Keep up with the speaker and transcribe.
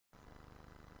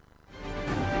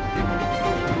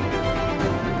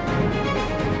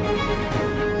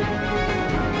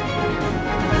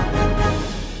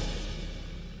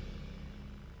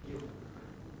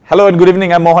Hello and good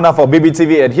evening, I'm Mohana for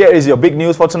BBTV and here is your big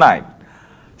news for tonight.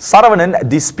 Saravanan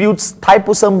disputes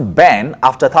Thaipusam ban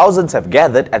after thousands have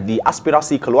gathered at the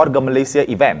Aspirasi Keluarga Malaysia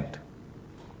event.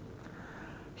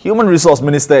 Human Resource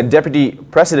Minister and Deputy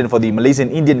President for the Malaysian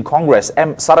Indian Congress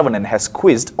M. Saravanan has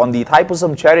quizzed on the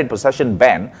Thaipusam chariot procession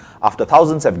ban after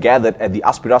thousands have gathered at the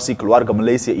Aspirasi Keluarga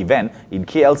Malaysia event in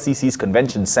KLCC's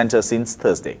Convention Centre since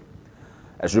Thursday.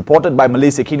 As reported by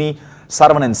Malaysia Kini,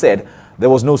 Saravanan said there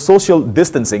was no social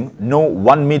distancing, no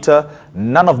 1 meter,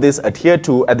 none of this adhered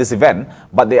to at this event,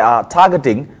 but they are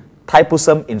targeting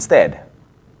Thaipusam instead.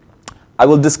 I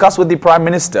will discuss with the Prime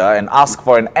Minister and ask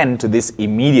for an end to this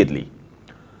immediately.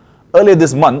 Earlier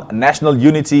this month, National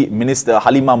Unity Minister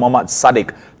Halimah Mohamad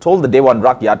Sadiq told the Dewan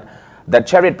Rakyat that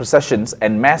chariot processions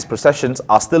and mass processions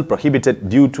are still prohibited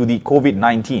due to the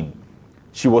COVID-19.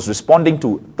 She was responding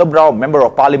to Tebrau Member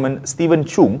of Parliament Stephen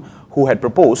Chung, who had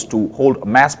proposed to hold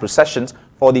mass processions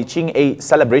for the Ching A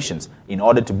celebrations in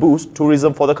order to boost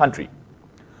tourism for the country.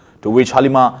 To which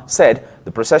Halimah said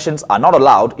the processions are not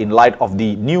allowed in light of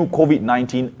the new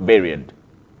COVID-19 variant.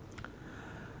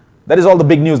 That is all the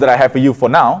big news that I have for you for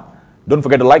now. Don't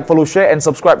forget to like, follow, share and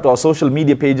subscribe to our social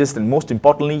media pages and most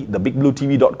importantly, the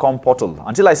bigbluetv.com portal.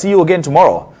 Until I see you again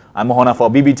tomorrow, I'm Mohana for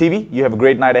BBTV. You have a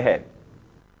great night ahead.